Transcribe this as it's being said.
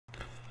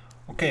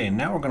Okay,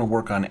 now we're going to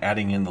work on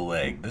adding in the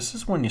leg. This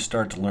is when you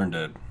start to learn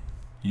to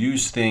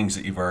use things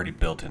that you've already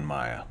built in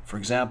Maya. For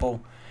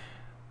example,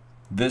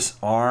 this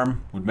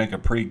arm would make a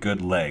pretty good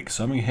leg.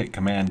 So I'm going to hit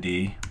Command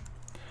D,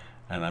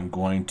 and I'm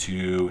going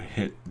to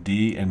hit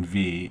D and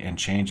V and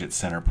change its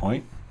center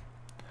point.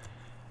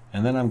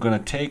 And then I'm going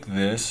to take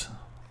this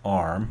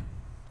arm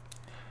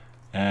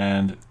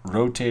and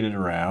rotate it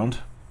around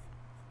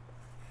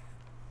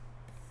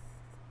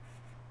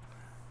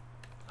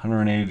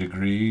 180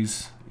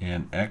 degrees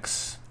in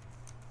X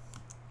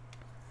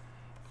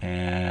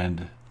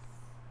and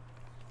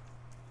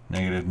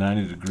negative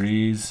 90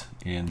 degrees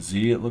in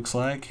Z, it looks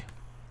like.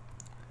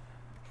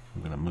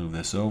 I'm going to move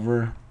this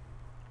over,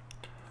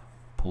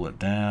 pull it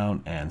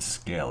down, and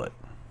scale it.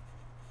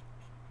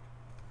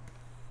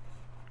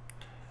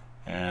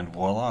 And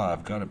voila,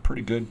 I've got a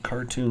pretty good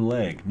cartoon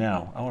leg.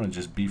 Now, I want to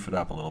just beef it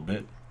up a little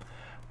bit.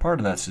 Part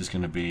of that's just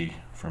going to be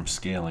from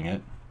scaling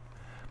it,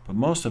 but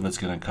most of it's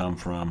going to come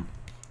from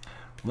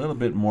a little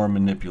bit more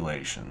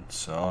manipulation.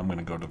 So I'm going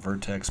to go to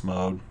vertex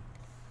mode,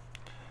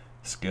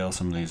 scale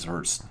some of these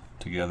verts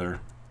together,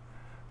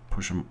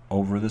 push them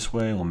over this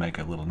way. We'll make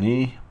a little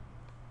knee,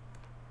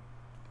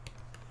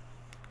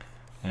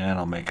 and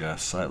I'll make a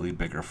slightly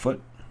bigger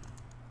foot.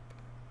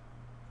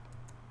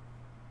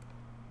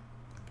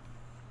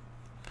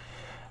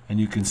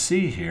 And you can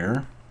see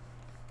here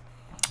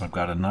I've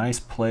got a nice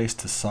place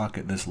to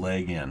socket this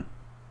leg in.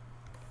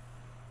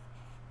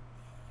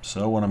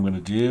 So what I'm going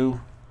to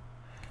do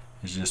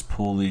is just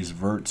pull these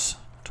verts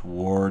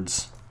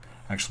towards,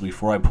 actually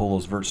before I pull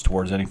those verts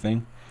towards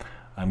anything,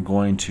 I'm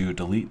going to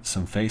delete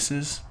some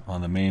faces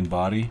on the main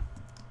body,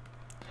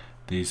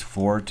 these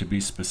 4 to be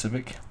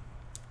specific,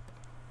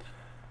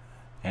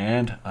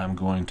 and I'm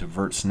going to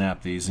vert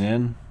snap these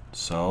in.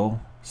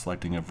 So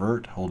selecting a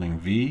vert, holding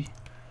V,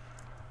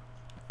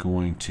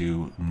 going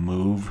to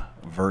move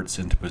verts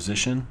into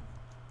position.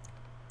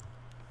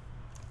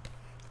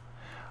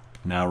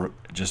 Now,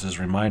 just as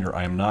a reminder,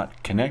 I am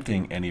not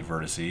connecting any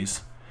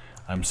vertices.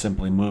 I'm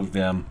simply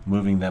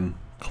moving them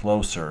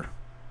closer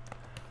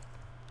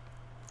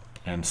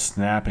and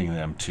snapping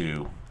them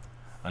to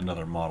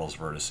another model's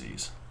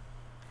vertices.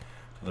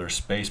 So there's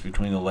space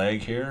between the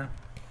leg here.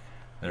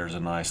 There's a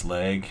nice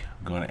leg.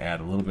 I'm going to add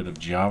a little bit of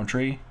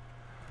geometry,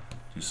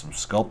 do some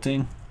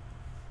sculpting.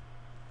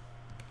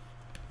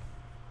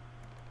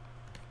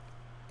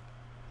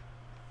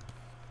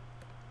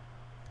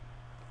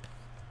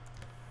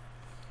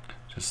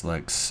 Just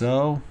like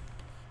so.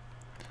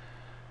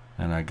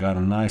 And I got a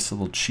nice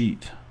little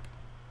cheat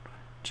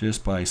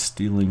just by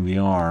stealing the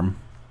arm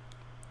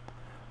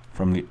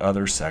from the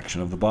other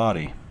section of the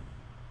body.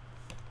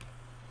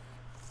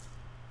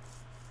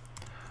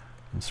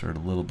 Insert a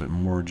little bit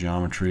more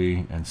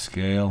geometry and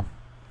scale.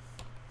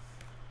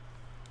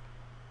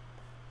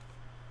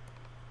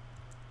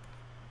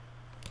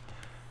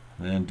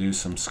 Then do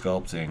some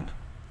sculpting.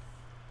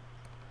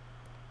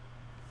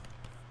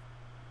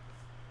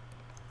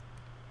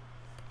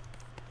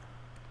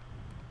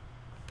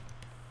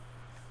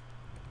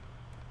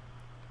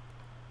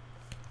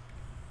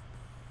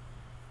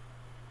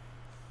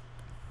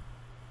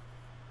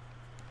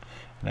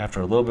 And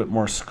after a little bit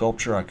more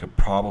sculpture, I could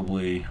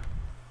probably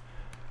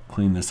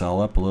clean this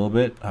all up a little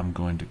bit. I'm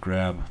going to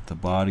grab the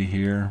body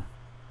here,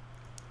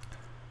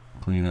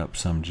 clean up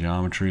some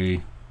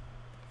geometry.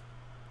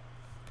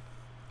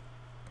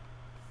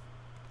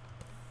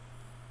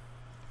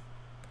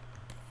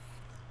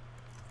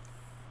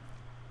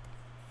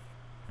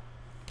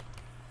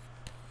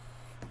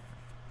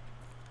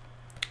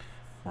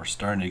 We're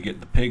starting to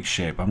get the pig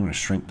shape. I'm going to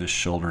shrink this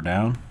shoulder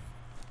down.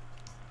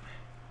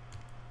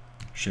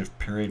 Shift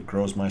period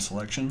grows my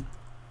selection.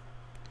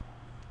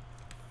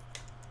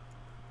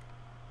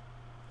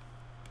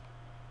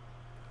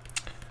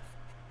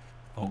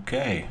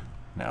 Okay,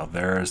 now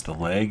there's the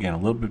leg and a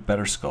little bit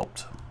better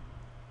sculpt.